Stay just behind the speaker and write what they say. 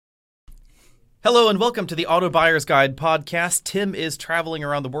Hello and welcome to the Auto Buyer's Guide podcast. Tim is traveling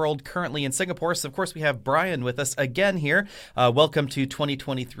around the world, currently in Singapore. So, of course, we have Brian with us again here. Welcome to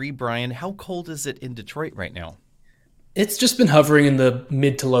 2023, Brian. How cold is it in Detroit right now? It's just been hovering in the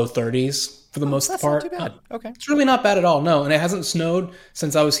mid to low 30s for the most That's part. not too bad. Okay. It's really not bad at all, no. And it hasn't snowed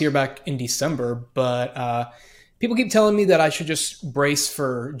since I was here back in December. But people keep telling me that I should just brace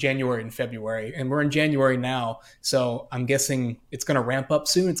for January and February. And we're in January now. So I'm guessing it's going to ramp up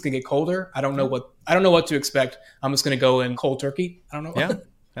soon. It's going to get colder. I don't know what to expect. I'm just going to go in cold turkey. I don't know. Yeah.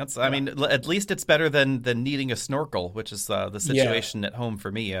 I mean, at least it's better than needing a snorkel, which is the situation at home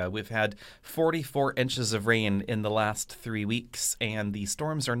for me. We've had 44 inches of rain in the last 3 weeks, and the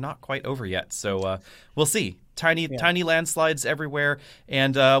storms are not quite over yet. So we'll see. Tiny landslides everywhere,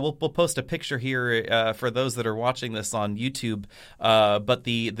 and we'll post a picture here for those that are watching this on YouTube. But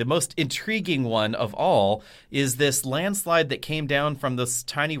the most intriguing one of all is this landslide that came down from this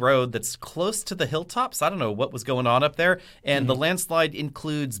tiny road that's close to the hilltops. I don't know what was going on up there, and the landslide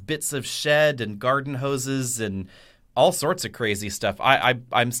includes bits of shed and garden hoses and all sorts of crazy stuff.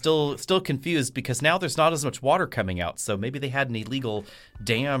 I'm still confused because now there's not as much water coming out. So maybe they had an illegal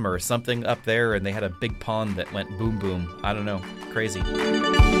dam or something up there and they had a big pond that went boom, boom. I don't know. Crazy.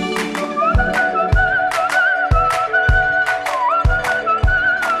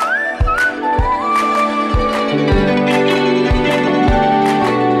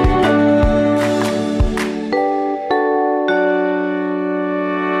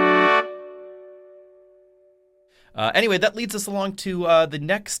 Anyway, that leads us along to the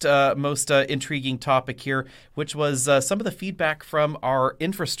next most intriguing topic here, which was some of the feedback from our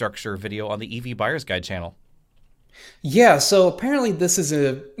infrastructure video on the EV Buyer's Guide channel. Yeah, so apparently this is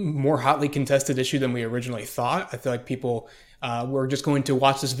a more hotly contested issue than we originally thought. I feel like people were just going to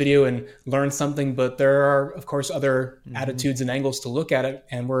watch this video and learn something, but there are, of course, other attitudes and angles to look at it,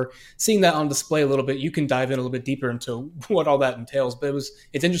 and we're seeing that on display a little bit. You can dive in a little bit deeper into what all that entails, but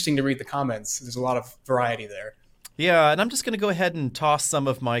it's interesting to read the comments. There's a lot of variety there. Yeah, and I'm just going to go ahead and toss some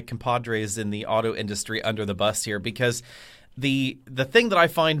of my compadres in the auto industry under the bus here because the thing that I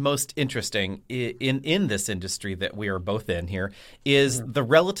find most interesting in this industry that we are both in here is the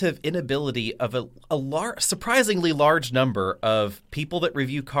relative inability of a surprisingly large number of people that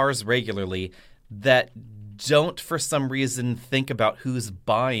review cars regularly that don't for some reason think about who's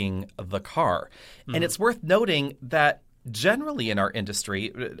buying the car. And it's worth noting that generally in our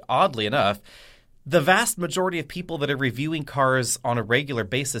industry, oddly enough, the vast majority of people that are reviewing cars on a regular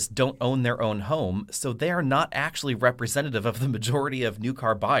basis don't own their own home, so they are not actually representative of the majority of new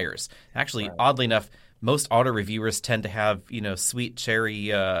car buyers. Actually, oddly enough, most auto reviewers tend to have, sweet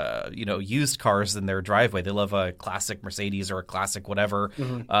cherry, used cars in their driveway. They love a classic Mercedes or a classic whatever.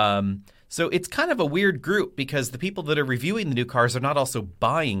 So it's kind of a weird group because the people that are reviewing the new cars are not also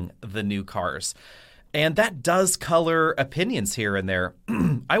buying the new cars. And that does color opinions here and there.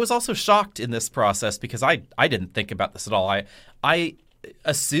 I was also shocked in this process because I didn't think about this at all. I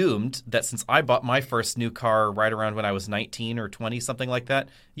assumed that since I bought my first new car right around when I was 19 or 20, something like that,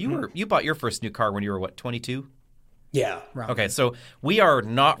 you bought your first new car when you were, what, 22? Yeah. Okay, so we are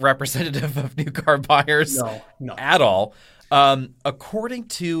not representative of new car buyers No. at all. According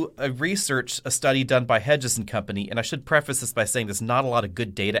to a study done by Hedges & Company, and I should preface this by saying there's not a lot of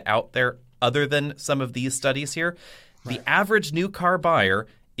good data out there other than some of these studies here. The average new car buyer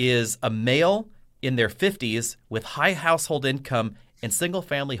is a male in their 50s with high household income and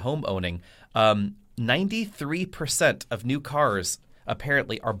single-family home owning. 93% of new cars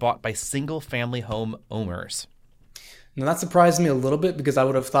apparently are bought by single-family home owners. Now, that surprised me a little bit because I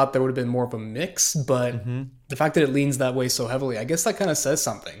would have thought there would have been more of a mix, but the fact that it leans that way so heavily, I guess that kind of says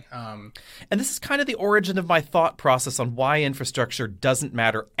something. And this is kind of the origin of my thought process on why infrastructure doesn't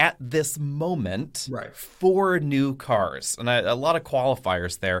matter at this moment for new cars. And a lot of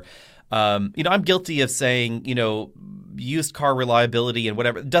qualifiers there. I'm guilty of saying, used car reliability and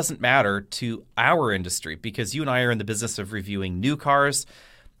whatever, it doesn't matter to our industry because you and I are in the business of reviewing new cars.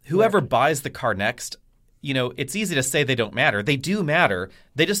 Whoever buys the car next, it's easy to say they don't matter. They do matter.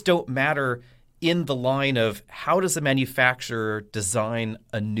 They just don't matter in the line of how does a manufacturer design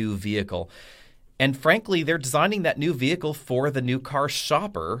a new vehicle? And frankly, they're designing that new vehicle for the new car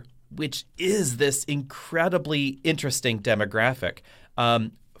shopper, which is this incredibly interesting demographic.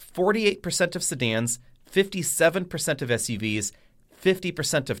 48% of sedans, 57% of SUVs,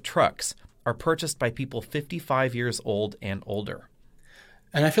 50% of trucks are purchased by people 55 years old and older.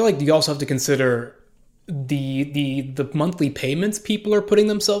 And I feel like you also have to consider the monthly payments people are putting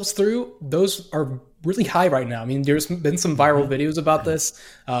themselves through. Those are really high right now. I mean, there's been some viral videos about this,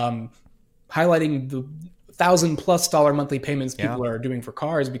 highlighting the $1,000+ monthly payments people are doing for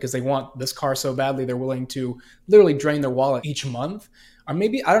cars because they want this car so badly they're willing to literally drain their wallet each month. Or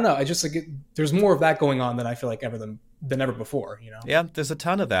maybe, I don't know, I just like there's more of that going on than I feel like than ever before, you know? Yeah, there's a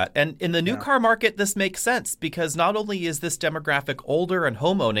ton of that. And in the new car market, this makes sense because not only is this demographic older and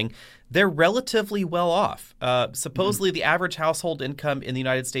homeowning, they're relatively well off. Supposedly, the average household income in the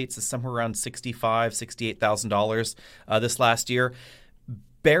United States is somewhere around $65,000, $68,000 this last year.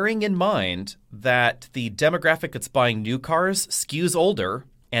 Bearing in mind that the demographic that's buying new cars skews older,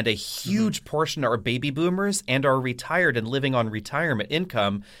 and a huge portion are baby boomers and are retired and living on retirement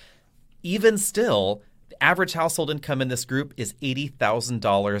income, even still, the average household income in this group is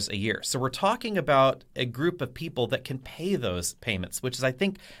 $80,000 a year. So we're talking about a group of people that can pay those payments, which is, I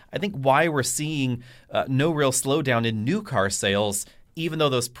think why we're seeing no real slowdown in new car sales, even though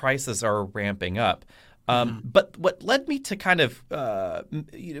those prices are ramping up. But what led me to kind of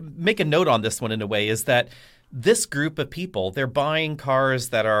make a note on this one in a way is that this group of people, they're buying cars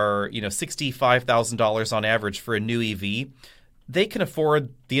that are, $65,000 on average for a new EV. They can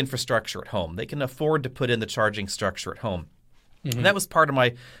afford the infrastructure at home. They can afford to put in the charging structure at home. And that was part of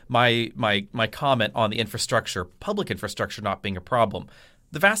my comment on the infrastructure, public infrastructure not being a problem.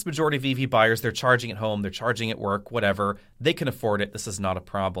 The vast majority of EV buyers, they're charging at home, they're charging at work, whatever. They can afford it. This is not a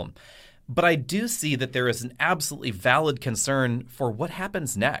problem. But I do see that there is an absolutely valid concern for what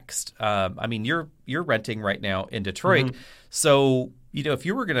happens next. I mean, you're renting right now in Detroit. So, if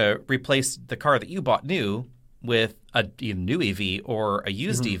you were going to replace the car that you bought new with a new EV or a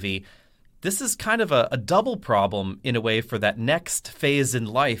used EV, this is kind of a double problem in a way for that next phase in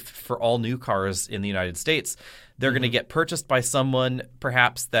life for all new cars in the United States. They're going to get purchased by someone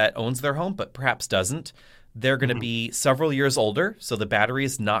perhaps that owns their home, but perhaps doesn't. They're going to be several years older, so the battery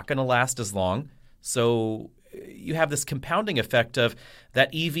is not going to last as long. So you have this compounding effect of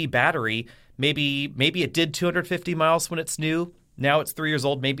that EV battery. Maybe it did 250 miles when it's new. Now it's 3 years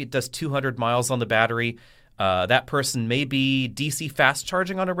old. Maybe it does 200 miles on the battery. That person may be DC fast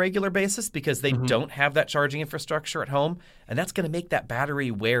charging on a regular basis because they don't have that charging infrastructure at home. And that's going to make that battery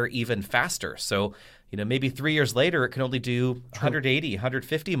wear even faster. So, maybe 3 years later, it can only do 180,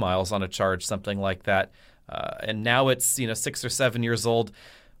 150 miles on a charge, something like that. And now it's 6 or 7 years old.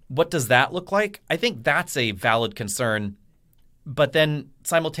 What does that look like? I think that's a valid concern. But then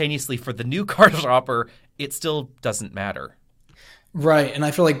simultaneously for the new car shopper, it still doesn't matter. Right. And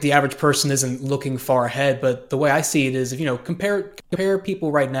I feel like the average person isn't looking far ahead. But the way I see it is, if compare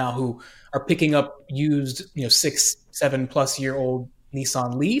people right now who are picking up used 6, 7+ year old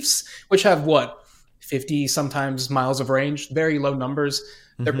Nissan Leafs, which have 50 sometimes miles of range, very low numbers.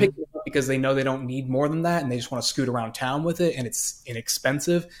 They're picking it up because they know they don't need more than that, and they just want to scoot around town with it, and it's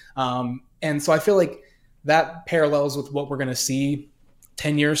inexpensive. And so I feel like that parallels with what we're going to see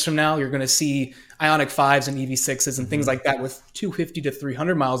 10 years from now. You're going to see Ioniq 5s and EV6s and things like that with 250 to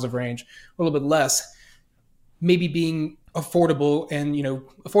 300 miles of range, a little bit less, maybe being affordable and,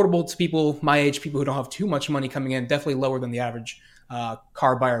 affordable to people my age, people who don't have too much money coming in, definitely lower than the average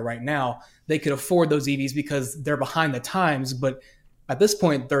car buyer right now. They could afford those EVs because they're behind the times, but at this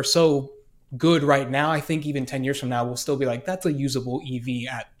point, they're so good right now. I think even 10 years from now, we'll still be like, that's a usable EV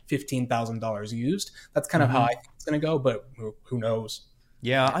at $15,000 used. That's kind of how I think it's going to go, but who knows?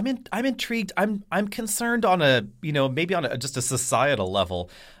 Yeah, I'm intrigued. I'm concerned on a, maybe on just a societal level.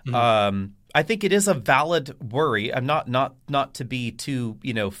 I think it is a valid worry. I'm not to be too,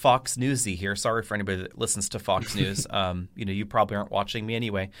 Fox Newsy here. Sorry for anybody that listens to Fox News. You probably aren't watching me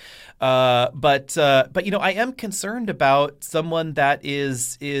anyway. But I am concerned about someone that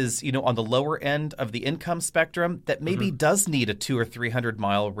is on the lower end of the income spectrum that maybe does need a 200 or 300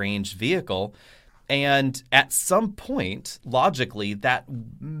 mile range vehicle. And at some point, logically, that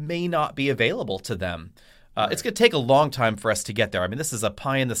may not be available to them. It's going to take a long time for us to get there. I mean, this is a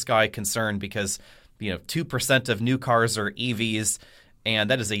pie-in-the-sky concern because, 2% of new cars are EVs, and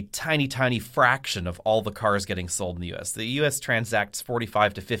that is a tiny, tiny fraction of all the cars getting sold in the U.S. The U.S. transacts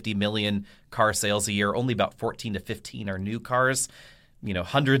 45 to 50 million car sales a year. Only about 14 to 15 are new cars.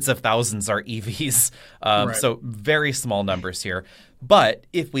 Hundreds of thousands are EVs. So very small numbers here. But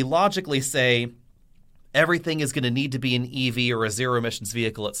if we logically say everything is going to need to be an EV or a zero-emissions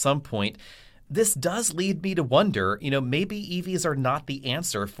vehicle at some point, this does lead me to wonder, maybe EVs are not the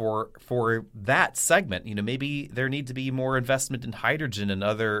answer for that segment. Maybe there need to be more investment in hydrogen and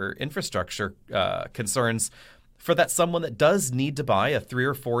other infrastructure concerns for that someone that does need to buy a 3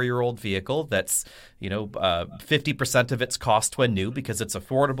 or 4 year old vehicle that's, 50% of its cost when new because it's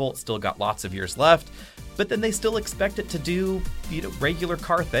affordable. It's still got lots of years left, but then they still expect it to do, regular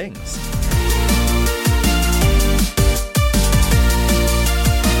car things.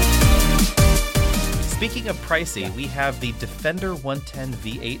 Speaking of pricey, we have the Defender 110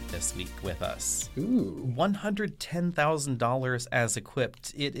 V8 this week with us. Ooh. $110,000 as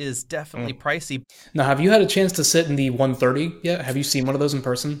equipped. It is definitely pricey. Now, have you had a chance to sit in the 130 yet? Have you seen one of those in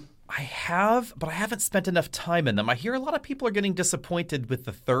person? I have, but I haven't spent enough time in them. I hear a lot of people are getting disappointed with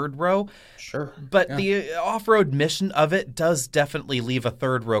the third row. Sure. But the off-road mission of it does definitely leave a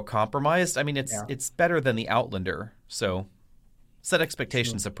third row compromised. I mean, it's better than the Outlander, so set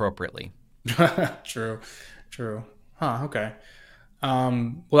expectations appropriately. True. Huh, okay.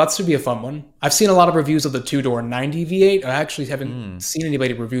 Well, that should be a fun one. I've seen a lot of reviews of the 2-door 90 V8. I actually haven't seen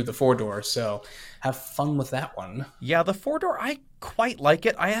anybody review the 4-door, so have fun with that one. Yeah, the 4-door, I quite like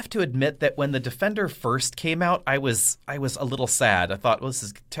it. I have to admit that when the Defender first came out, I was a little sad. I thought, well, this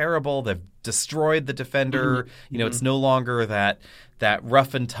is terrible. They've destroyed the Defender. It's no longer that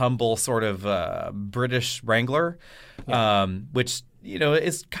rough and tumble sort of British Wrangler, which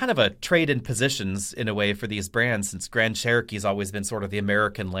is kind of a trade in positions in a way for these brands, since Grand Cherokee's always been sort of the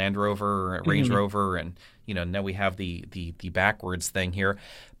American Land Rover, Range Rover, and now we have the backwards thing here.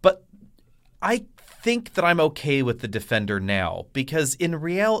 But I think that I'm okay with the Defender now, because in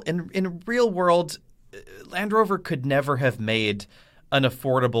real world, Land Rover could never have made an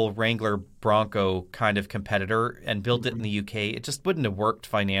affordable Wrangler Bronco kind of competitor and built it in the UK. It just wouldn't have worked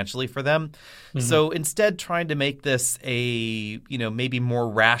financially for them. So instead, trying to make this a maybe more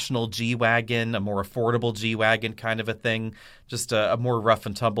rational G-Wagon, a more affordable G-Wagon kind of a thing, just a more rough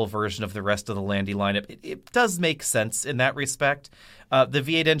and tumble version of the rest of the Landy lineup, it does make sense in that respect. The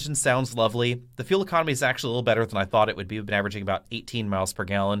V8 engine sounds lovely. The fuel economy is actually a little better than I thought it would be. We've been averaging about 18 miles per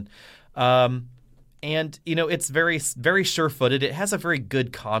gallon. And, it's very, very sure-footed. It has a very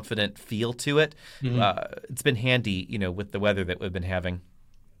good, confident feel to it. It's been handy, with the weather that we've been having.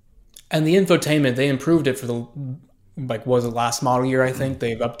 And the infotainment, they improved it for was it last model year, I think?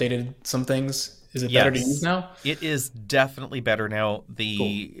 They've updated some things. Is it better to use now? It is definitely better now.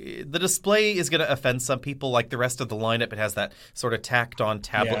 The display is going to offend some people. Like the rest of the lineup, it has that sort of tacked-on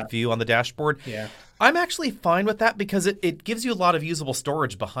tablet view on the dashboard. Yeah. I'm actually fine with that because it gives you a lot of usable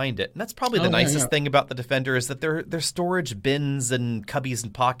storage behind it. And that's probably the nicest thing about the Defender is that there's storage bins and cubbies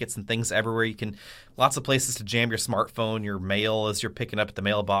and pockets and things everywhere. You can lots of places to jam your smartphone, your mail as you're picking up at the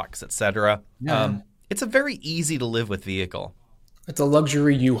mailbox, etc. Yeah. It's a very easy to live with vehicle. It's a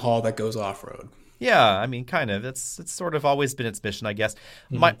luxury U-Haul that goes off-road. Yeah, I mean, kind of. It's sort of always been its mission, I guess.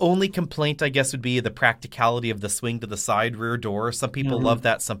 My only complaint, I guess, would be the practicality of the swing to the side rear door. Some people love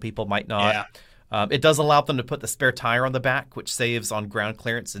that. Some people might not. Yeah. It does allow them to put the spare tire on the back, which saves on ground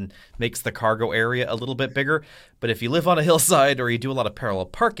clearance and makes the cargo area a little bit bigger. But if you live on a hillside or you do a lot of parallel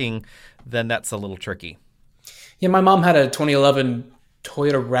parking, then that's a little tricky. Yeah, my mom had a 2011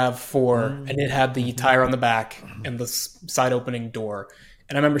 Toyota RAV4, and it had the tire on the back and the side opening door.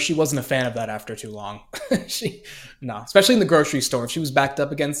 And I remember she wasn't a fan of that after too long. Especially in the grocery store. If she was backed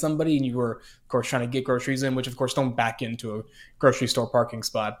up against somebody and you were, of course, trying to get groceries in, which, of course, don't back into a grocery store parking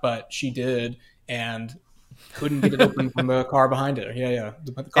spot. But she did and couldn't get it open from the car behind it. Yeah.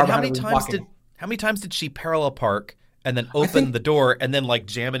 The car and how many times did she parallel park and then open the door and then, like,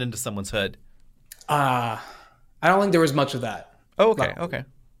 jam it into someone's hood? I don't think there was much of that. Oh, okay.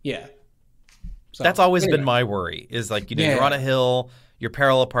 Yeah. So, that's always been my worry is, like, you're on a hill, you're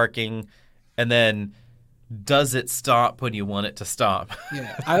parallel parking, and then does it stop when you want it to stop?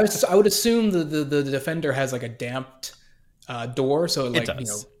 Yeah, I would assume the Defender has like a damped door, so it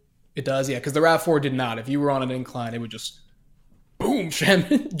does. It does, yeah. Because the RAV4 did not. If you were on an incline, it would just boom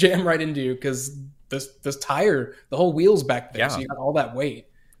jam right into you because this tire, the whole wheel's back there, so you got all that weight.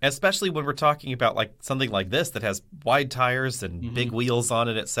 Especially when we're talking about like something like this that has wide tires and big wheels on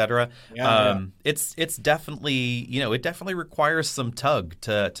it, etc. It's definitely it definitely requires some tug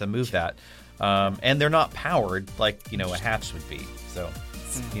to move that, and they're not powered like a hatch would be. So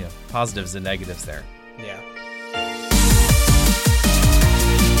positives and negatives there. Yeah.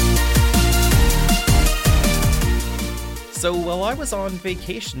 So while I was on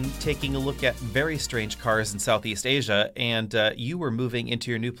vacation taking a look at very strange cars in Southeast Asia, and you were moving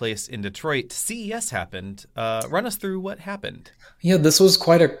into your new place in Detroit, CES happened. Run us through what happened. Yeah, this was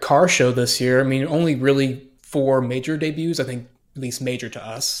quite a car show this year. I mean, only really 4 major debuts, I think, at least major to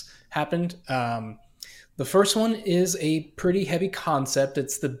us, happened. The first one is a pretty heavy concept.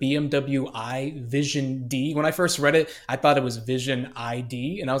 It's the BMW i Vision D. When I first read it, I thought it was Vision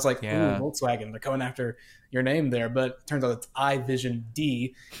ID, and I was like, ooh, Volkswagen, they're coming after your name there. But it turns out it's i Vision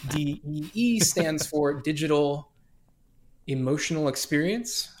D. DEE stands for Digital Emotional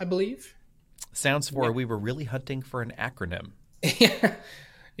Experience, I believe. Sounds for we were really hunting for an acronym.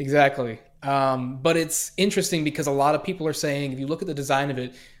 Exactly. But it's interesting because a lot of people are saying if you look at the design of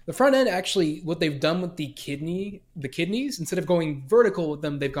it, the front end actually what they've done with the kidneys, instead of going vertical with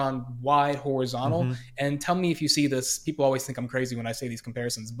them, they've gone wide horizontal. Hmm. And tell me if you see this. People always think I'm crazy when I say these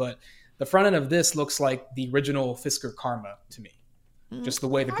comparisons, but the front end of this looks like the original Fisker Karma to me. Just the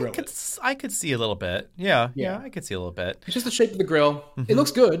way the grill is. I could see a little bit. Yeah, Yeah. I could see a little bit. It's just the shape of the grill. It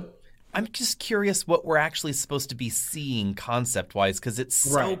looks good. I'm just curious what we're actually supposed to be seeing concept-wise, because it's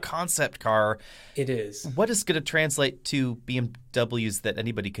so Right. concept car. It is. What is going to translate to BMWs that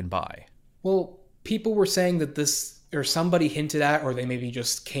anybody can buy? Well, people were saying that this, or somebody hinted at, or they maybe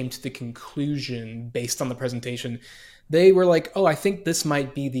just came to the conclusion based on the presentation. They were like, oh, I think this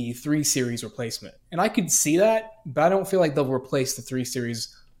might be the 3 Series replacement. And I could see that, but I don't feel like they'll replace the 3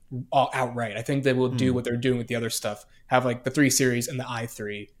 Series outright. I think they will do what they're doing with the other stuff, have like the 3 Series and the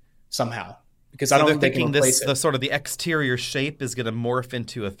i3 somehow. Because I don't They're think they can thinking replace this it. the sort of the exterior shape is going to morph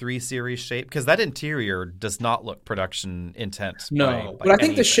into a 3 Series shape, because that interior does not look production intent. No, by but I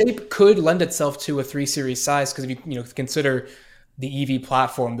think the anything. shape could lend itself to a 3 Series size because if you consider the EV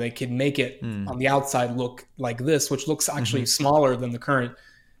platform, they could make it on the outside look like this, which looks actually smaller than the current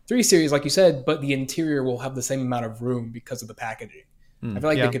 3 Series, like you said, but the interior will have the same amount of room because of the packaging. I feel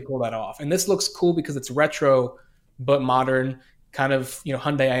like Yeah. they could pull that off. And this looks cool because it's retro but modern, kind of,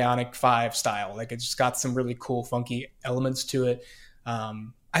 Hyundai Ioniq 5 style. Like it's just got some really cool, funky elements to it.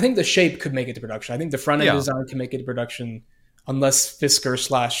 I think the shape could make it to production. I think the front end Yeah. design can make it to production unless Fisker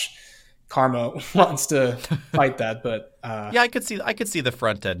 / Karma wants to fight that. But Yeah, I could see the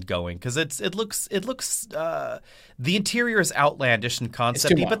front end going, because it looks the interior is outlandish and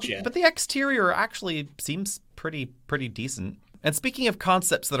concepty, much, yeah. but the exterior actually seems pretty decent. And speaking of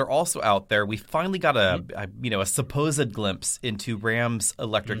concepts that are also out there, we finally got a supposed glimpse into Ram's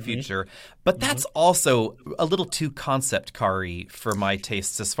electric future, but that's also a little too concept car-y for my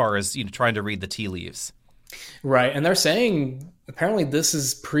tastes as far as trying to read the tea leaves. right, and they're saying apparently this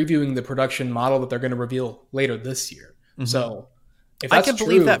is previewing the production model that they're going to reveal later this year. So if I that's can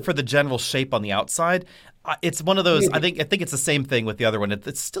believe true, that for the general shape on the outside. It's one of those. I think it's the same thing with the other one.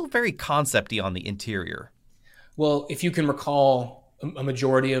 It's still very concepty on the interior. well, if you can recall a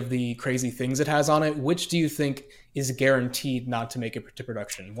majority of the crazy things it has on it, which do you think is guaranteed not to make it to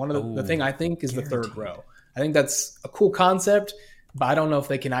production? One of the thing I think is the third row. I think that's a cool concept, but I don't know if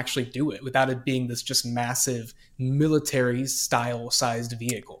they can actually do it without it being this just massive military style sized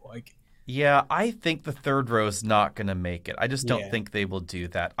vehicle. Like, Yeah, I think the third row is not going to make it. I just don't Yeah. think they will do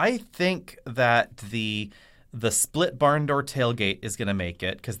that. I think that the split barn door tailgate is going to make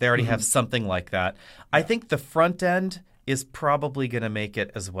it, because they already have something like that. I think the front end is probably going to make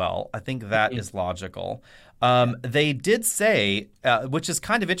it as well. I think that is logical. They did say, which is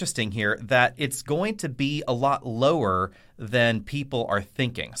kind of interesting here, that it's going to be a lot lower than people are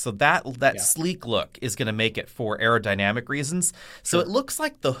thinking. So that sleek look is going to make it for aerodynamic reasons. So it looks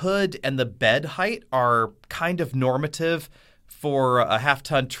like the hood and the bed height are kind of normative for a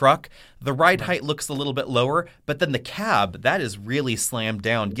half-ton truck. The ride height looks a little bit lower, but then the cab, that is really slammed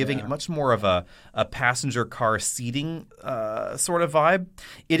down, giving it much more of a passenger car seating sort of vibe.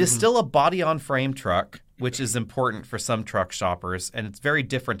 It is still a body-on-frame truck, which is important for some truck shoppers, and it's very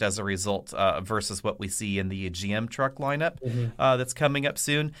different as a result versus what we see in the GM truck lineup that's coming up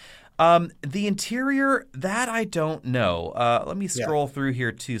soon. The interior, that I don't know. Let me scroll through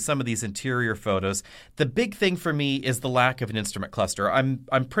here to some of these interior photos. The big thing for me is the lack of an instrument cluster.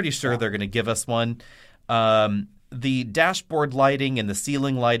 I'm pretty sure they're going to give us one. The dashboard lighting and the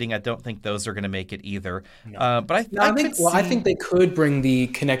ceiling lighting, I don't think those are going to make it either. But I think they could bring the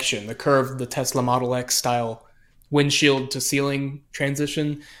connection, the curve, the Tesla Model X style windshield to ceiling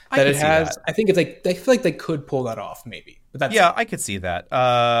transition that it has. I think they feel like they could pull that off, maybe. But that's I could see that.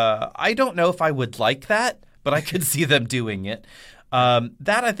 I don't know if I would like that, but I could see them doing it.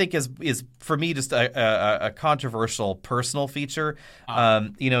 That I think is for me just a controversial personal feature.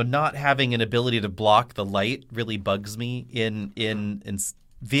 Not having an ability to block the light really bugs me in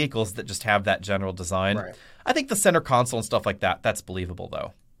vehicles that just have that general design. Right. I think the center console and stuff like that's believable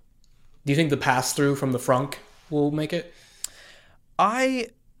though. Do you think the pass through from the frunk will make it? I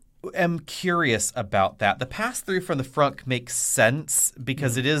am curious about that. The pass through from the front makes sense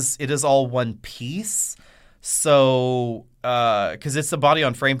because it is all one piece. So, because it's a body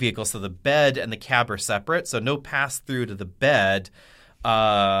on frame vehicle, so the bed and the cab are separate. So no pass through to the bed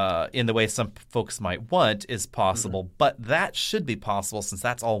in the way some folks might want is possible. But that should be possible since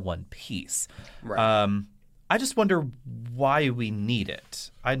that's all one piece. Right. I just wonder why we need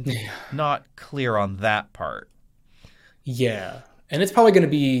it. I'm not clear on that part. Yeah. And it's probably going to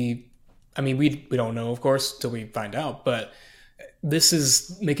be, I mean, we don't know, of course, till we find out, but this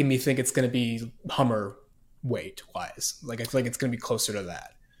is making me think it's going to be Hummer weight wise. Like I feel like it's going to be closer to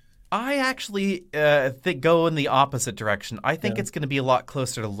that. I actually think go in the opposite direction. I think Yeah. it's going to be a lot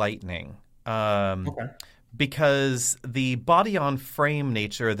closer to Lightning. Okay. Because the body-on-frame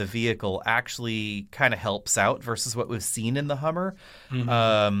nature of the vehicle actually kind of helps out versus what we've seen in the Hummer.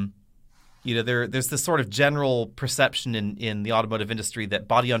 Mm-hmm. There's this sort of general perception in the automotive industry that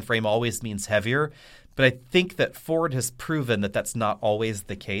body-on-frame always means heavier, but I think that Ford has proven that that's not always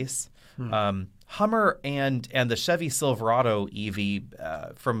the case. Hummer and the Chevy Silverado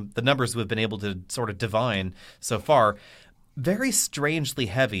EV, from the numbers we've been able to sort of divine so far, very strangely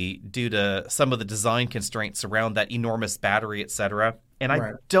heavy due to some of the design constraints around that enormous battery, etc. And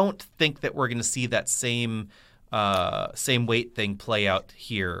I don't think that we're going to see that same weight thing play out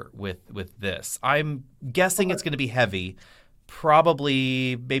here with this. I'm guessing it's going to be heavy,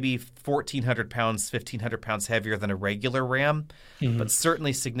 probably maybe 1,400 pounds, 1,500 pounds heavier than a regular Ram, but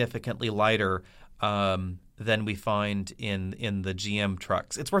certainly significantly lighter than we find in the GM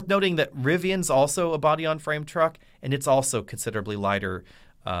trucks. It's worth noting that Rivian's also a body-on-frame truck, and it's also considerably lighter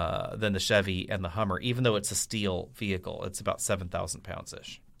than the Chevy and the Hummer, even though it's a steel vehicle. It's about 7,000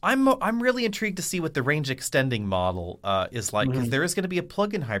 pounds-ish. I'm really intrigued to see what the range-extending model is like, because there is going to be a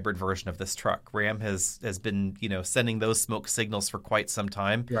plug-in hybrid version of this truck. Ram has been sending those smoke signals for quite some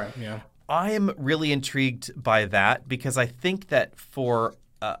time. Right, yeah. I am really intrigued by that because I think that for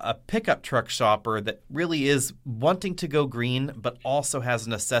a pickup truck shopper that really is wanting to go green, but also has a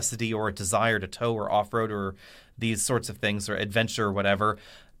necessity or a desire to tow or off-road or these sorts of things or adventure or whatever,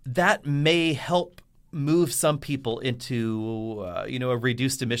 that may help move some people into a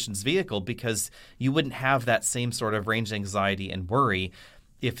reduced emissions vehicle, because you wouldn't have that same sort of range anxiety and worry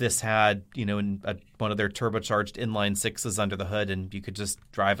if this had one of their turbocharged inline sixes under the hood and you could just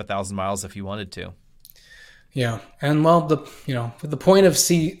drive 1,000 miles if you wanted to. Yeah, and well, the point of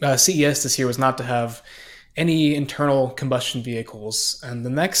CES this year was not to have any internal combustion vehicles, and the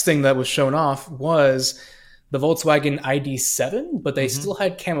next thing that was shown off was the Volkswagen ID.7, but they still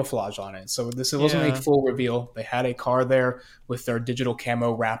had camouflage on it, so it wasn't a full reveal. They had a car there with their digital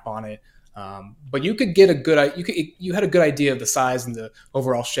camo wrap on it, but you could get you had a good idea of the size and the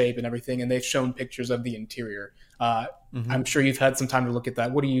overall shape and everything, and they've shown pictures of the interior. I'm sure you've had some time to look at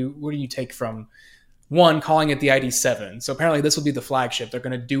that. What do you take from one, calling it the ID.7? So apparently this will be the flagship. They're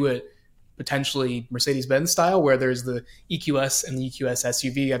going to do it potentially Mercedes-Benz style, where there's the EQS and the EQS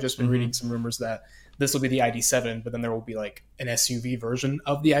SUV. I've just been reading some rumors that this will be the ID.7, but then there will be like an SUV version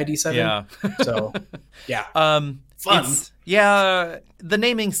of the ID.7. Yeah. So, yeah. Fun. The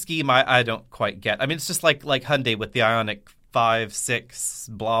naming scheme I don't quite get. I mean, it's just like Hyundai with the Ioniq 5, 6,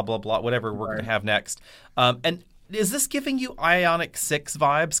 blah, blah, blah, whatever we're going to have next. And is this giving you Ioniq 6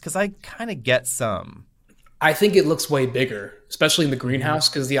 vibes? Because I kind of get some. I think it looks way bigger, especially in the greenhouse,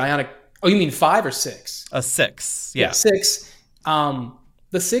 because the Ioniq... Oh, you mean 5 or 6? A 6, yeah. 6.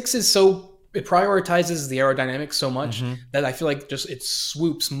 The 6 is it prioritizes the aerodynamics so much that I feel like just it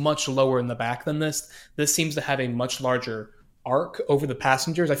swoops much lower in the back than this. This seems to have a much larger arc over the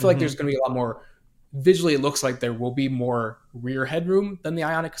passengers. I feel like there's going to be a lot more... Visually, it looks like there will be more rear headroom than the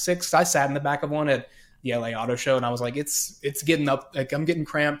Ioniq 6. I sat in the back of one at the LA Auto Show, and I was like, it's getting up, like I'm getting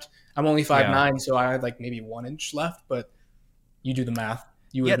cramped. I'm only 5'9", so I had like maybe 1 inch left, but you do the math.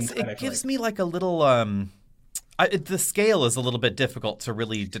 You would have been it gives me like a little the scale is a little bit difficult to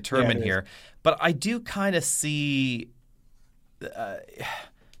really determine here, but I do kind of see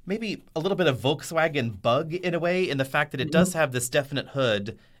maybe a little bit of Volkswagen Bug in a way, in the fact that it does have this definite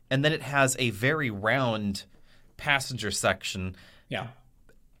hood, and then it has a very round passenger section. Yeah.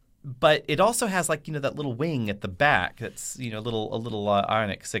 But it also has like that little wing at the back. That's a little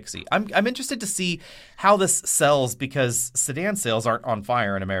Ioniq 6y. I'm interested to see how this sells, because sedan sales aren't on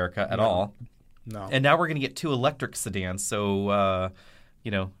fire in America at all. No. And now we're going to get 2 electric sedans. So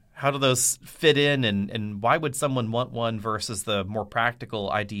how do those fit in, and why would someone want one versus the more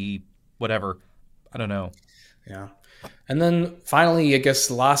practical ID whatever? I don't know. Yeah. And then finally, I guess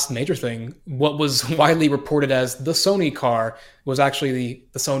the last major thing, what was widely reported as the Sony car was actually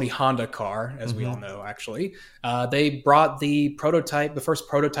the Sony Honda car, as we all know, actually. They brought the first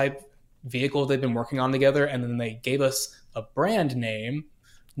prototype vehicle they've been working on together, and then they gave us a brand name,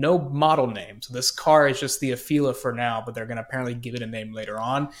 no model name. So this car is just the Afeela for now, but they're going to apparently give it a name later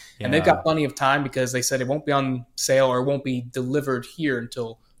on. Yeah. And they've got plenty of time, because they said it won't be on sale or it won't be delivered here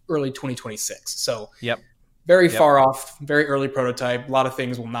until early 2026. So yep. very Yep. far off, very early prototype. A lot of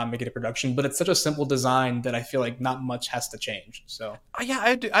things will not make it to production, but it's such a simple design that I feel like not much has to change. So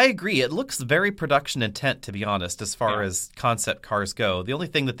Yeah, I agree. It looks very production intent, to be honest, as far yeah, as concept cars go. The only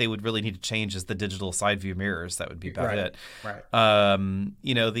thing that they would really need to change is the digital side view mirrors. That would be about right, it. right. And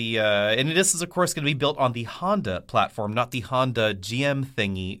this is of course going to be built on the Honda platform, not the Honda GM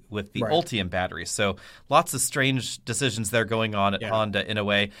thingy with the Right. Ultium battery. So lots of strange decisions there going on at Yeah. Honda in a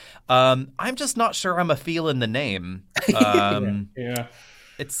way. I'm just not sure I'm a feeling the name. Yeah.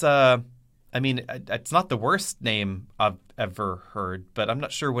 It's it's not the worst name I've ever heard, but I'm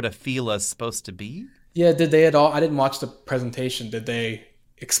not sure what Afila is supposed to be. Yeah, did they at all? I didn't watch the presentation. Did they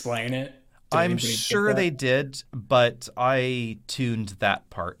explain it? Did I'm anybody get sure that? they did, but I tuned that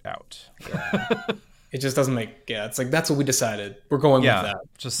part out. It just doesn't make. Yeah, it's like that's what we decided. We're going with that.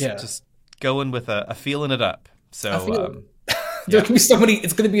 Just going with a feeling it up. So I feel there can be so many.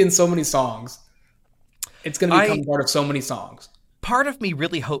 It's going to be in so many songs. It's going to become part of so many songs. part of me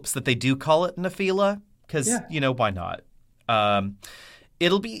really hopes that they do call it an Afila because, why not?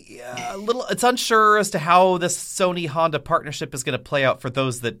 It'll be a little, it's unsure as to how this Sony Honda partnership is going to play out for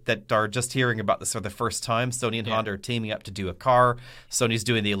those that are just hearing about this for the first time. Sony and Honda are teaming up to do a car. Sony's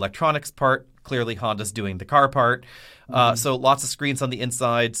doing the electronics part. Clearly Honda's doing the car part. So lots of screens on the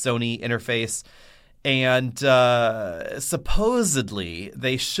inside, Sony interface. And supposedly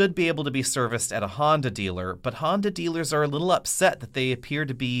they should be able to be serviced at a Honda dealer, but Honda dealers are a little upset that they appear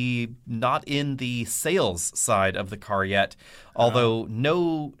to be not in the sales side of the car yet, although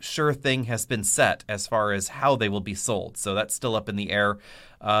no sure thing has been set as far as how they will be sold. So that's still up in the air.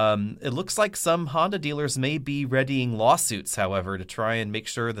 It looks like some Honda dealers may be readying lawsuits, however, to try and make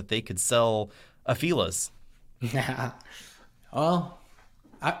sure that they could sell Afilas. Well,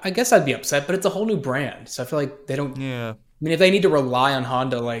 I guess I'd be upset, but it's a whole new brand. So I feel like they don't. Yeah. I mean, if they need to rely on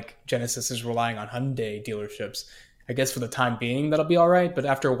Honda like Genesis is relying on Hyundai dealerships, I guess for the time being, that'll be all right. But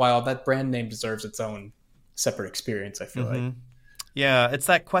after a while, that brand name deserves its own separate experience, I feel like. Yeah, it's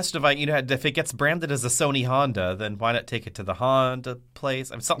that question of, if it gets branded as a Sony Honda, then why not take it to the Honda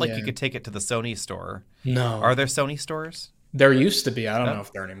place? It's not like you could take it to the Sony store. No. Are there Sony stores? There used to be. I don't know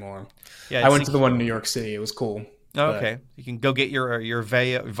if there are anymore. Yeah, I went to the one in New York City. It was cool. Oh, okay. You can go get your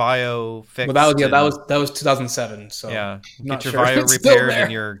Vio fixed. Well, that was 2007. So yeah, get your Vio repaired and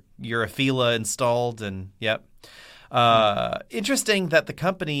your Afila installed, and yep. Interesting that the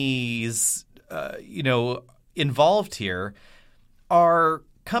companies involved here are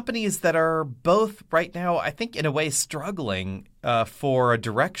companies that are both right now, I think, in a way, struggling for a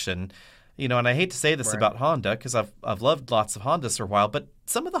direction. And I hate to say this about Honda because I've loved lots of Hondas for a while, but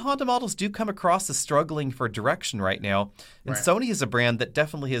some of the Honda models do come across as struggling for direction right now. And Sony is a brand that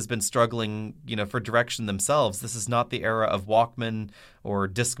definitely has been struggling, for direction themselves. This is not the era of Walkman or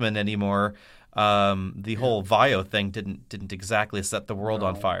Discman anymore. The whole Vio thing didn't exactly set the world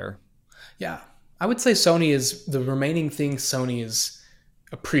on fire. Yeah. I would say Sony is the remaining things Sony is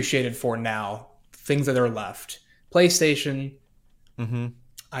appreciated for now, things that are left. PlayStation.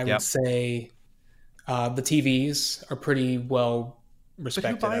 I would say the TVs are pretty well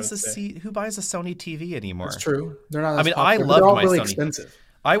respected. But who buys a Sony TV anymore? That's true. They're not. I love my really Sony. Expensive.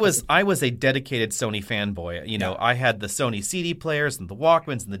 I was a dedicated Sony fanboy. I had the Sony CD players and the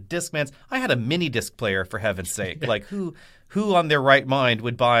Walkmans and the Discmans. I had a mini disc player, for heaven's sake. Like who on their right mind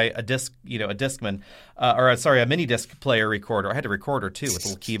would buy a disc, a Discman, a mini disc player recorder? I had a recorder too with a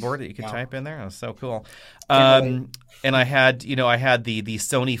little keyboard that you could type in there. It was so cool. And I had the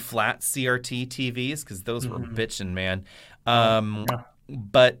Sony flat CRT TVs because those were bitchin', man.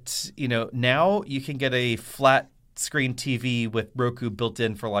 But now you can get a flat screen TV with Roku built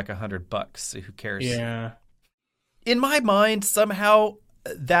in for like $100. So who cares? Yeah. In my mind, somehow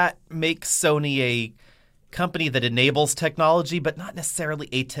that makes Sony a company that enables technology, but not necessarily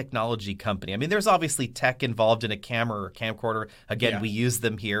a technology company. I mean, there's obviously tech involved in a camera or a camcorder. Again, we use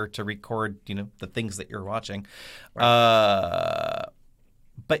them here to record, the things that you're watching. Right.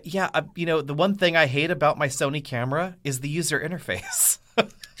 But yeah, the one thing I hate about my Sony camera is the user interface.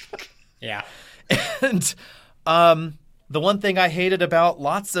 Yeah. And the one thing I hated about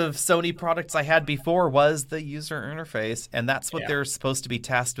lots of Sony products I had before was the user interface, and that's what they're supposed to be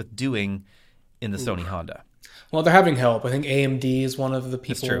tasked with doing in the Sony Honda. Well, they're having help. I think AMD is one of the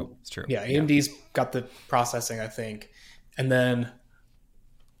people. It's true. Yeah, AMD's got the processing, I think. And then,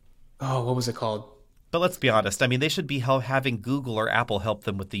 what was it called? But let's be honest. I mean, they should be having Google or Apple help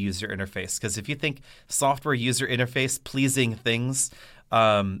them with the user interface. Because if you think software user interface pleasing things,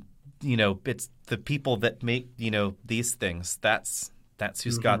 it's the people that make, these things. That's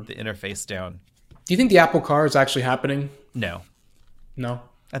who's got the interface down. Do you think the Apple Car is actually happening? No. No?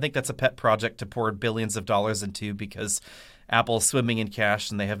 I think that's a pet project to pour billions of dollars into because Apple's swimming in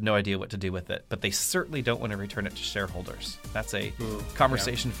cash and they have no idea what to do with it. But they certainly don't want to return it to shareholders. That's a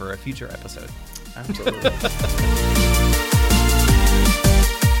conversation for a future episode. Absolutely.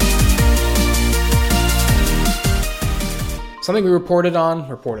 Something we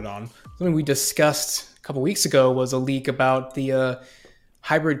something we discussed a couple weeks ago was a leak about the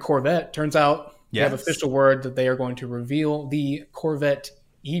hybrid Corvette. Turns out we have official word that they are going to reveal the Corvette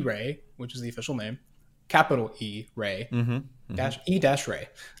E-Ray, which is the official name, capital E-Ray, E-Ray.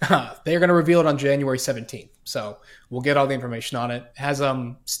 They are going to reveal it on January 17th. So we'll get all the information on it. It has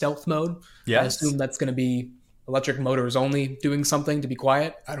stealth mode. Yes. I assume that's going to be electric motors only doing something to be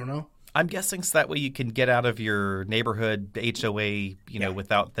quiet. I don't know. I'm guessing so that way you can get out of your neighborhood HOA,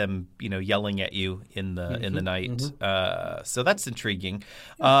 without them, yelling at you in the night. So that's intriguing.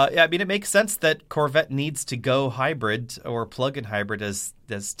 I mean, it makes sense that Corvette needs to go hybrid or plug-in hybrid as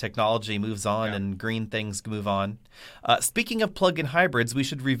technology moves on and green things move on. Speaking of plug-in hybrids, we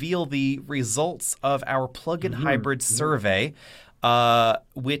should reveal the results of our plug-in hybrid survey,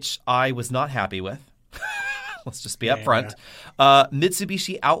 which I was not happy with. Let's just be upfront.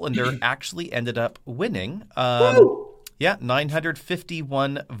 Mitsubishi Outlander actually ended up winning.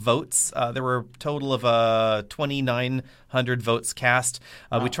 951 votes. There were a total of 2,900 votes cast.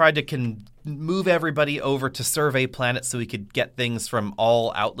 We tried to move everybody over to Survey Planet so we could get things from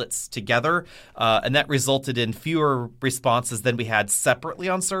all outlets together. And that resulted in fewer responses than we had separately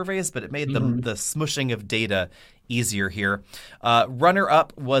on surveys, but it made the smushing of data easier here.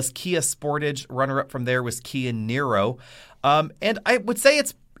 Runner-up was Kia Sportage. Runner-up from there was Kia Niro. And I would say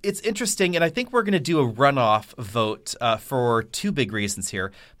it's interesting, and I think we're going to do a runoff vote for two big reasons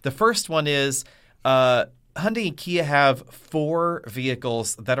here. The first one is Hyundai and Kia have 4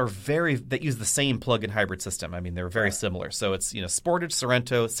 vehicles that use the same plug-in hybrid system. I mean, they're very similar. So it's Sportage,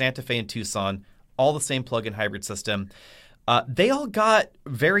 Sorento, Santa Fe, and Tucson, all the same plug-in hybrid system. They all got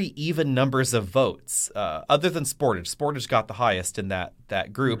very even numbers of votes, other than Sportage. Sportage got the highest in that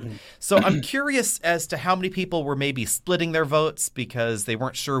group. So I'm curious as to how many people were maybe splitting their votes because they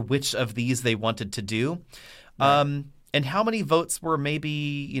weren't sure which of these they wanted to do. And how many votes were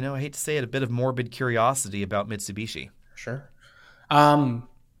maybe, I hate to say it, a bit of morbid curiosity about Mitsubishi. Sure.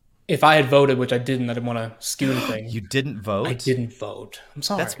 If I had voted, which I didn't want to skew anything. You didn't vote? I didn't vote. I'm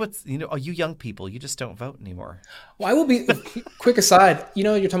sorry. That's what's, you young people, you just don't vote anymore. Well, I will be, quick aside,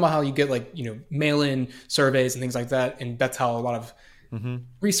 you're talking about how you get mail-in surveys and things like that, and that's how a lot of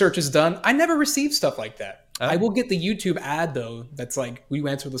research is done. I never received stuff like that. Oh. I will get the YouTube ad, though, that's like, will you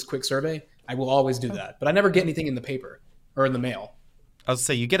answer this quick survey? I will always do that. But I never get anything in the paper or in the mail. I was going to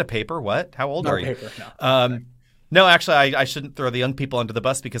say, you get a paper? What? How old are you? Paper, no. No, actually, I shouldn't throw the young people under the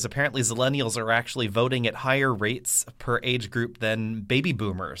bus because apparently Zillennials are actually voting at higher rates per age group than baby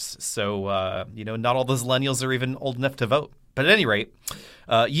boomers. So, not all the Zillennials are even old enough to vote. But at any rate,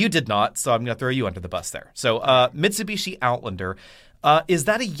 you did not, so I'm going to throw you under the bus there. So, Mitsubishi Outlander, is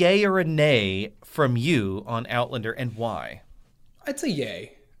that a yay or a nay from you on Outlander, and why? I'd say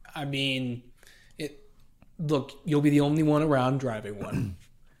yay. I mean, look, you'll be the only one around driving one,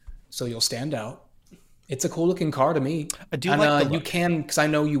 so you'll stand out. It's a cool looking car to me. I do like the look. You can, because I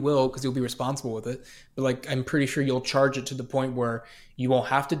know you will, because you'll be responsible with it. But I'm pretty sure you'll charge it to the point where you won't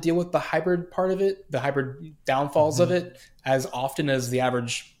have to deal with the hybrid part of it, the hybrid downfalls of it, as often as the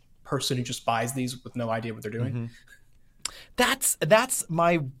average person who just buys these with no idea what they're doing. That's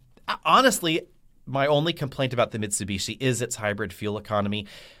honestly my only complaint about the Mitsubishi is its hybrid fuel economy.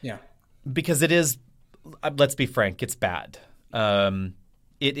 Yeah, because it is. Let's be frank, it's bad.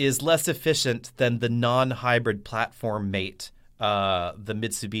 It is less efficient than the non-hybrid platform mate, the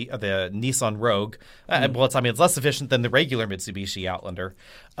Nissan Rogue. It's less efficient than the regular Mitsubishi Outlander.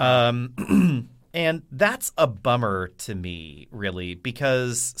 And that's a bummer to me, really,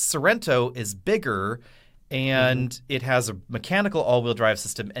 because Sorento is bigger and it has a mechanical all-wheel drive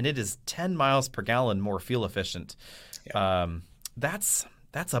system, and it is 10 miles per gallon more fuel efficient. Yeah. That's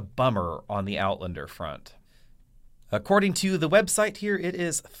a bummer on the Outlander front. According to the website here, it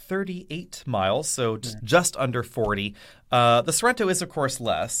is 38 miles, so just under 40. The Sorento is, of course,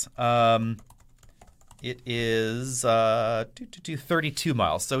 less. It is 32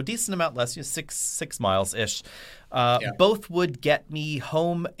 miles, so a decent amount less, 6 miles-ish. Both would get me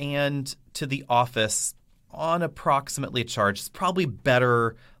home and to the office on approximately a charge. It's probably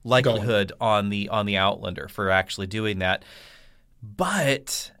better likelihood on the Outlander for actually doing that.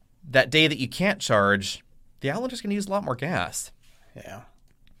 But that day that you can't charge, the Outlander's going to use a lot more gas. Yeah.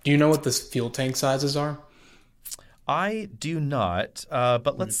 Do you know what the fuel tank sizes are? I do not,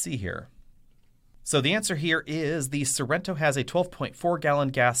 but let's see here. So the answer here is the Sorento has a 12.4 gallon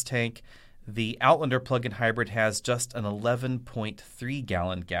gas tank. The Outlander plug-in hybrid has just an 11.3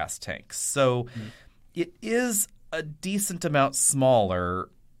 gallon gas tank. So it is a decent amount smaller.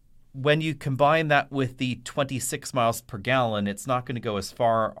 When you combine that with the 26 miles per gallon, it's not going to go as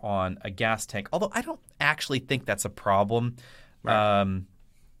far on a gas tank. Although I don't actually think that's a problem,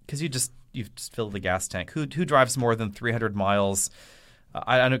 because you just fill the gas tank. Who drives more than 300 miles?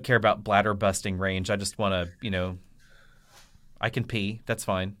 I don't care about bladder busting range. I just want to, I can pee. That's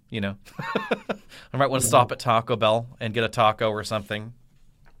fine, I might want to stop at Taco Bell and get a taco or something.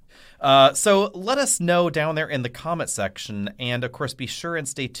 So let us know down there in the comment section. And, of course, be sure and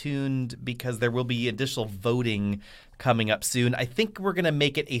stay tuned because there will be additional voting coming up soon. I think we're going to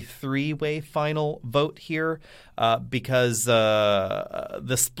make it a 3-way final vote here because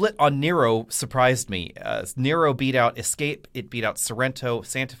the split on Nero surprised me. Nero beat out Escape. It beat out Sorento,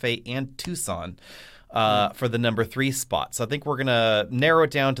 Santa Fe, and Tucson. For the number 3 spot. So I think we're going to narrow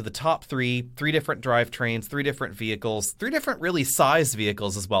it down to the top 3 different drivetrains, 3 different vehicles, 3 different really sized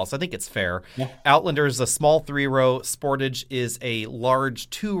vehicles as well. So I think it's fair. Yeah. Outlander is a small 3-row. Sportage is a large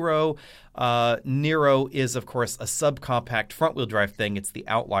 2-row. Nero is, of course, a subcompact front-wheel drive thing. It's the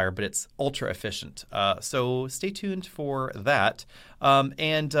outlier, but it's ultra efficient. So stay tuned for that.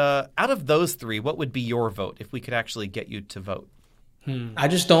 And out of those 3, what would be your vote if we could actually get you to vote? I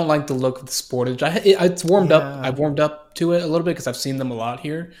just don't like the look of the Sportage. It's warmed up. I've warmed up to it a little bit because I've seen them a lot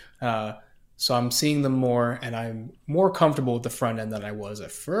here. So I'm seeing them more, and I'm more comfortable with the front end than I was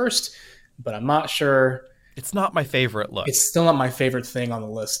at first. But I'm not sure. It's not my favorite look. It's still not my favorite thing on the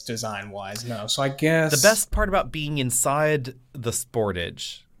list design-wise, no. So I guess the best part about being inside the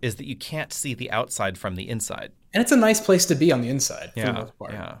Sportage is that you can't see the outside from the inside. And it's a nice place to be on the inside for the most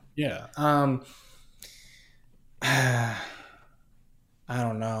part. Yeah. I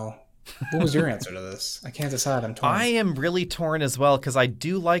don't know. What was your answer to this? I can't decide. I'm torn. I am really torn as well because I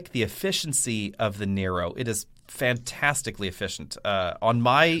do like the efficiency of the Nero. It is fantastically efficient. On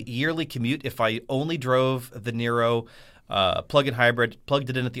my yearly commute, if I only drove the Nero plug-in hybrid, plugged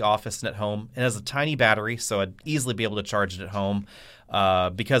it in at the office and at home, it has a tiny battery, so I'd easily be able to charge it at home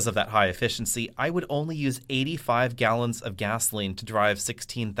because of that high efficiency. I would only use 85 gallons of gasoline to drive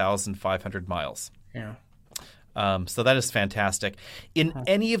 16,500 miles. Yeah. So that is fantastic. In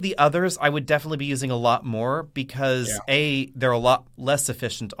any of the others, I would definitely be using a lot more because, they're a lot less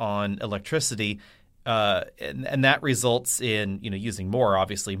efficient on electricity, and that results in using more,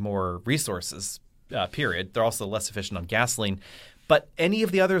 obviously, more resources, period. They're also less efficient on gasoline. But any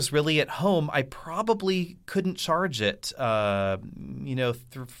of the others really at home, I probably couldn't charge it, for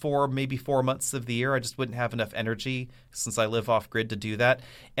maybe 4 months of the year. I just wouldn't have enough energy since I live off-grid to do that.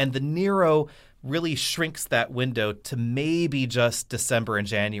 And the Nero really shrinks that window to maybe just December and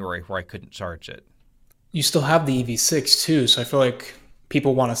January where I couldn't charge it. You still have the EV6 too, so I feel like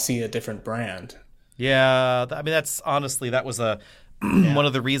people want to see a different brand. Yeah, I mean that was one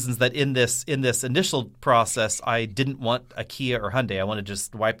of the reasons that in this initial process I didn't want a Kia or Hyundai. I wanted to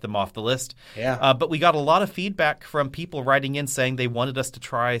just wipe them off the list. Yeah. But we got a lot of feedback from people writing in saying they wanted us to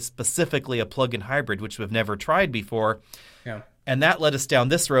try specifically a plug-in hybrid, which we've never tried before. Yeah. And that led us down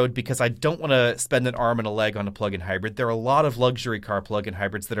this road because I don't want to spend an arm and a leg on a plug-in hybrid. There are a lot of luxury car plug-in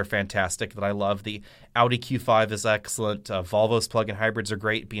hybrids that are fantastic that I love. The Audi Q5 is excellent. Volvo's plug-in hybrids are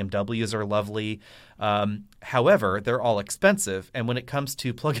great. BMWs are lovely. However, they're all expensive. And when it comes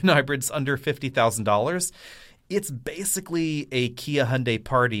to plug-in hybrids under $50,000, it's basically a Kia Hyundai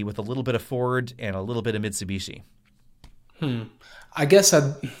party with a little bit of Ford and a little bit of Mitsubishi. I guess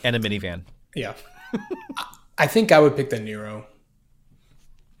and a minivan. Yeah. I think I would pick the Nero.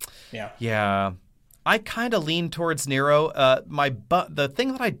 Yeah. I kind of lean towards Nero. The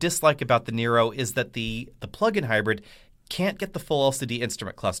thing that I dislike about the Nero is that the plug-in hybrid can't get the full LCD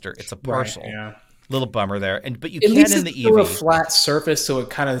instrument cluster. It's a partial. Right, yeah. Little bummer there. But you at can least in the it's EV. a flat surface, so it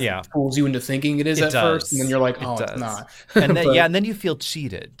kind of fools you into thinking it is at first, and then you're like, oh, it's not. And then, and then you feel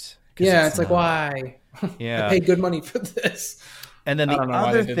cheated. Yeah, it's like, why? Yeah. I paid good money for this. And then the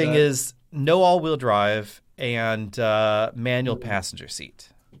other thing is no all-wheel drive and manual passenger seat.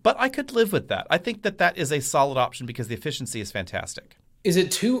 But I could live with that. I think that is a solid option because the efficiency is fantastic. Is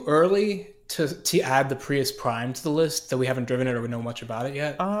it too early to add the Prius Prime to the list that we haven't driven it or we know much about it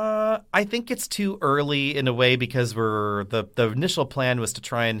yet? I think it's too early in a way because the initial plan was to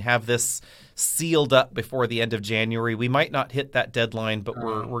try and have this sealed up before the end of January. We might not hit that deadline, but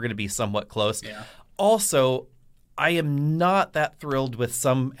we're going to be somewhat close. Yeah. Also, I am not that thrilled with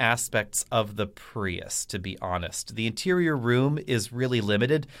some aspects of the Prius, to be honest. The interior room is really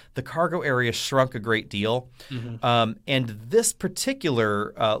limited. The cargo area shrunk a great deal. And this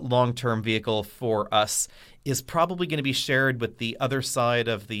particular long-term vehicle for us is probably going to be shared with the other side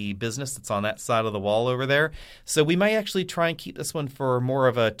of the business that's on that side of the wall over there. So we might actually try and keep this one for more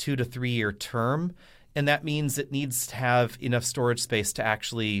of a 2 to 3 year term. And that means it needs to have enough storage space to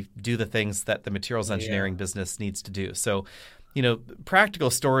actually do the things that the materials engineering business needs to do. So, practical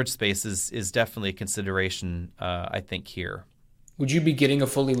storage space is definitely a consideration, I think, here. Would you be getting a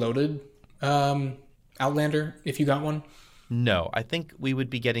fully loaded Outlander if you got one? No, I think we would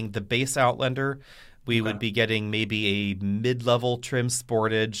be getting the base Outlander. We would be getting maybe a mid-level trim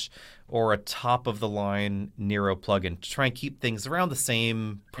Sportage or a top-of-the-line Nero plug-in to try and keep things around the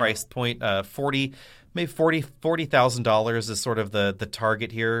same price point, $40,000 is sort of the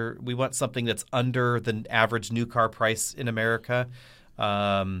target here. We want something that's under the average new car price in America.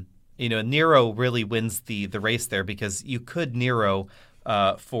 Nero really wins the race there because you could Nero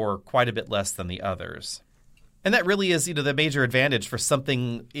for quite a bit less than the others. And that really is, the major advantage for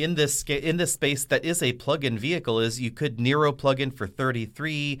something in this space that is a plug-in vehicle is you could Nero plug-in for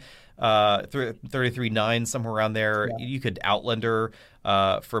 33.9, somewhere around there. Yeah. You could Outlander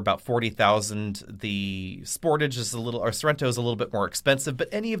for about $40,000. The Sportage is Sorento is a little bit more expensive, but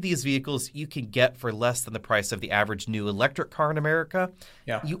any of these vehicles you can get for less than the price of the average new electric car in America.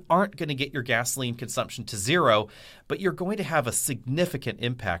 Yeah. You aren't going to get your gasoline consumption to zero, but you're going to have a significant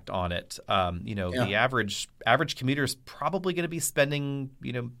impact on it. The average commuter is probably going to be spending,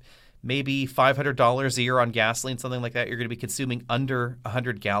 maybe $500 a year on gasoline, something like that. You're going to be consuming under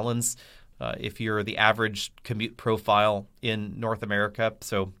 100 gallons if you're the average commute profile in North America.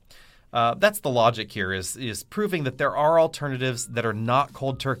 So that's the logic here is proving that there are alternatives that are not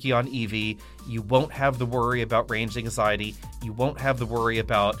cold turkey on EV. You won't have the worry about range anxiety. You won't have the worry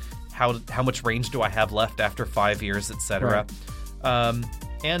about how much range do I have left after 5 years, etc. Right.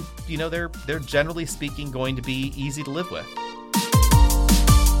 And they're generally speaking going to be easy to live with.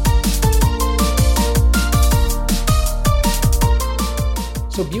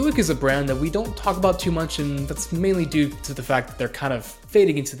 So Buick is a brand that we don't talk about too much, and that's mainly due to the fact that they're kind of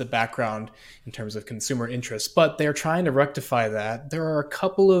fading into the background in terms of consumer interest, but they're trying to rectify that. There are a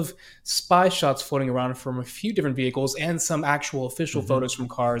couple of spy shots floating around from a few different vehicles and some actual official photos from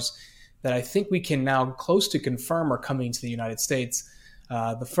cars that I think we can now close to confirm are coming to the United States.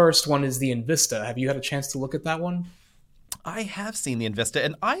 The first one is the Envista. Have you had a chance to look at that one? I have seen the Envista,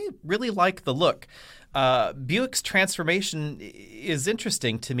 and I really like the look. Buick's transformation is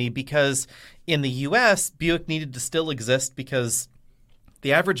interesting to me because in the U.S., Buick needed to still exist because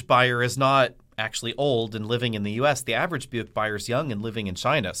the average buyer is not actually old and living in the U.S. The average Buick buyer is young and living in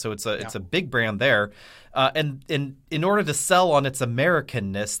China, so it's a big brand there. And in order to sell on its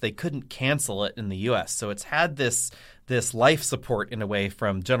Americanness, they couldn't cancel it in the U.S. So it's had this life support in a way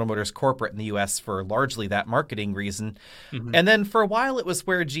from General Motors corporate in the U.S. for largely that marketing reason. And then for a while it was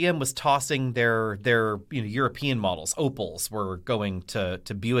where GM was tossing their European models. Opals were going to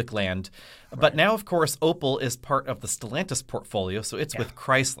Buick land. Right. But now, of course, Opel is part of the Stellantis portfolio, so it's with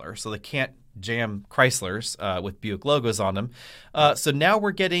Chrysler. So they can't jam Chryslers with Buick logos on them. So now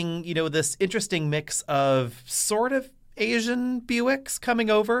we're getting, this interesting mix of sort of Asian Buicks coming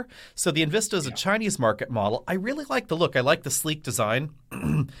over. So the Envista is a Chinese market model. I really like the look. I like the sleek design.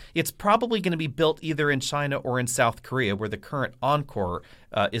 It's probably going to be built either in China or in South Korea, where the current Encore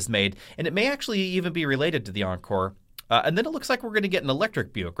is made. And it may actually even be related to the Encore. And then it looks like we're going to get an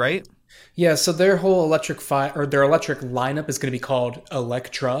electric Buick, right? Yeah, so their whole electric lineup is going to be called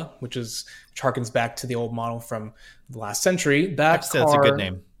Electra, which harkens back to the old model from the last century. That's a good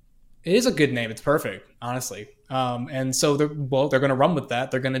name. It is a good name. It's perfect, honestly. And so they're going to run with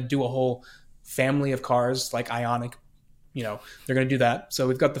that. They're going to do a whole family of cars like Ioniq. They're going to do that. So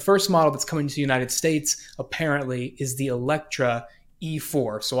we've got the first model that's coming to the United States, apparently, is the Electra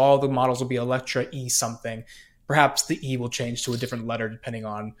E4. So all the models will be Electra E something. Perhaps the E will change to a different letter depending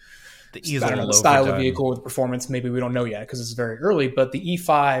on the style of vehicle or the performance. Maybe we don't know yet because it's very early. But the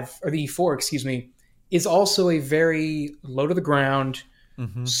E5 or the E4, is also a very low to the ground,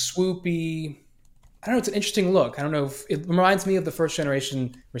 swoopy. I don't know. It's an interesting look. I don't know if it reminds me of the first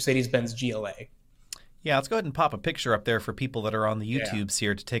generation Mercedes-Benz GLA. Yeah, let's go ahead and pop a picture up there for people that are on the YouTubes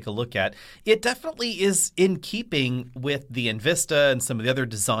here to take a look at. It definitely is in keeping with the Envista and some of the other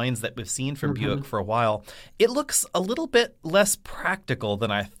designs that we've seen from Buick for a while. It looks a little bit less practical than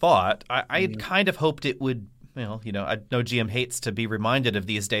I thought. I had kind of hoped it would well, I know GM hates to be reminded of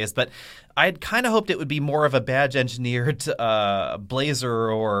these days, but I'd kind of hoped it would be more of a badge-engineered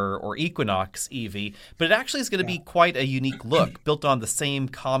Blazer or Equinox EV, but it actually is going to be quite a unique look, built on the same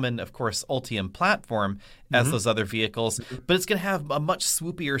common, of course, Ultium platform as those other vehicles, but it's going to have a much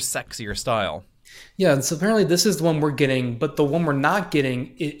swoopier, sexier style. Yeah, and so apparently this is the one we're getting, but the one we're not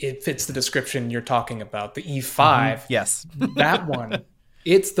getting, it fits the description you're talking about, the E5. Yes. That one.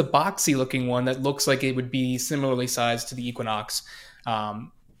 It's the boxy looking one that looks like it would be similarly sized to the Equinox.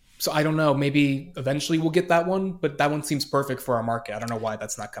 So I don't know, maybe eventually we'll get that one, but that one seems perfect for our market. I don't know why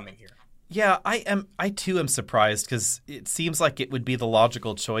that's not coming here. Yeah, I too am surprised because it seems like it would be the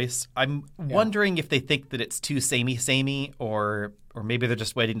logical choice. I'm wondering if they think that it's too samey, or maybe they're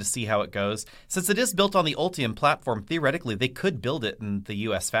just waiting to see how it goes. Since it is built on the Ultium platform, theoretically they could build it in the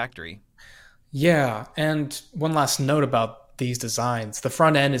U.S. factory. Yeah, and one last note about these designs. The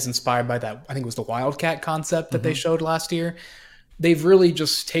front end is inspired by that, I think it was the Wildcat concept that they showed last year. They've really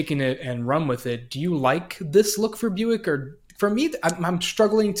just taken it and run with it. Do you like this look for Buick? Or for me, I'm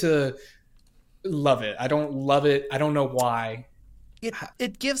struggling to love it. I don't love it. I don't know why.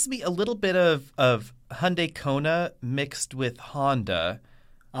 It gives me a little bit of Hyundai Kona mixed with Honda,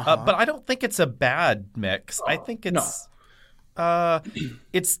 but I don't think it's a bad mix. I think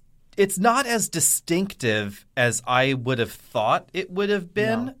it's not as distinctive as I would have thought it would have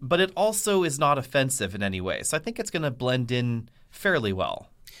been, but it also is not offensive in any way. So I think it's going to blend in fairly well.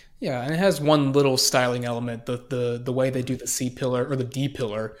 Yeah, and it has one little styling element, the way they do the C-pillar or the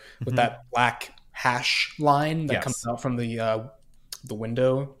D-pillar with that black hash line that comes out from the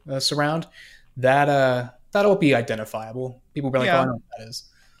window surround. That'll be identifiable. People will be like, oh, I know what that is.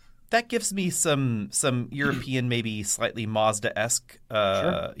 That gives me some European, maybe slightly Mazda-esque,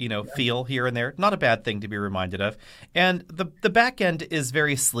 feel here and there. Not a bad thing to be reminded of. And the back end is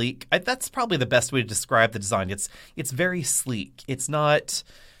very sleek. That's probably the best way to describe the design. It's very sleek. It's not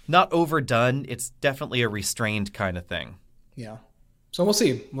overdone. It's definitely a restrained kind of thing. Yeah. So we'll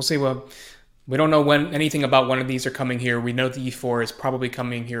see. We don't know when anything about one of these are coming here. We know the E4 is probably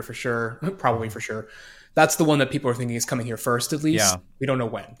coming here for sure. Probably for sure. That's the one that people are thinking is coming here first, at least. Yeah. We don't know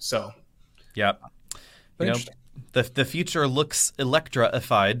when. So, yeah, the future looks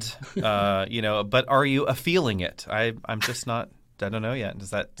electrified, but are you feeling it? I'm just not. I don't know yet. Is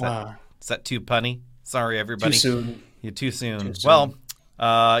that too punny? Sorry, everybody. Too soon. You're too soon. Well,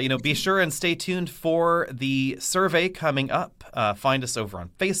 be sure and stay tuned for the survey coming up. Find us over on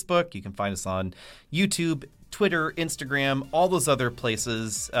Facebook. You can find us on YouTube, Twitter, Instagram, all those other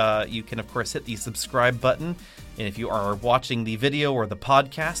places. You can, of course, hit the subscribe button. And if you are watching the video or the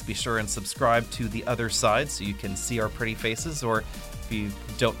podcast, be sure and subscribe to The Other Side so you can see our pretty faces. Or if you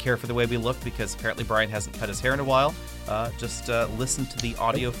don't care for the way we look, because apparently Brian hasn't cut his hair in a while, just listen to the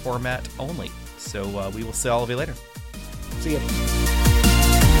audio format only. So we will see all of you later. See you.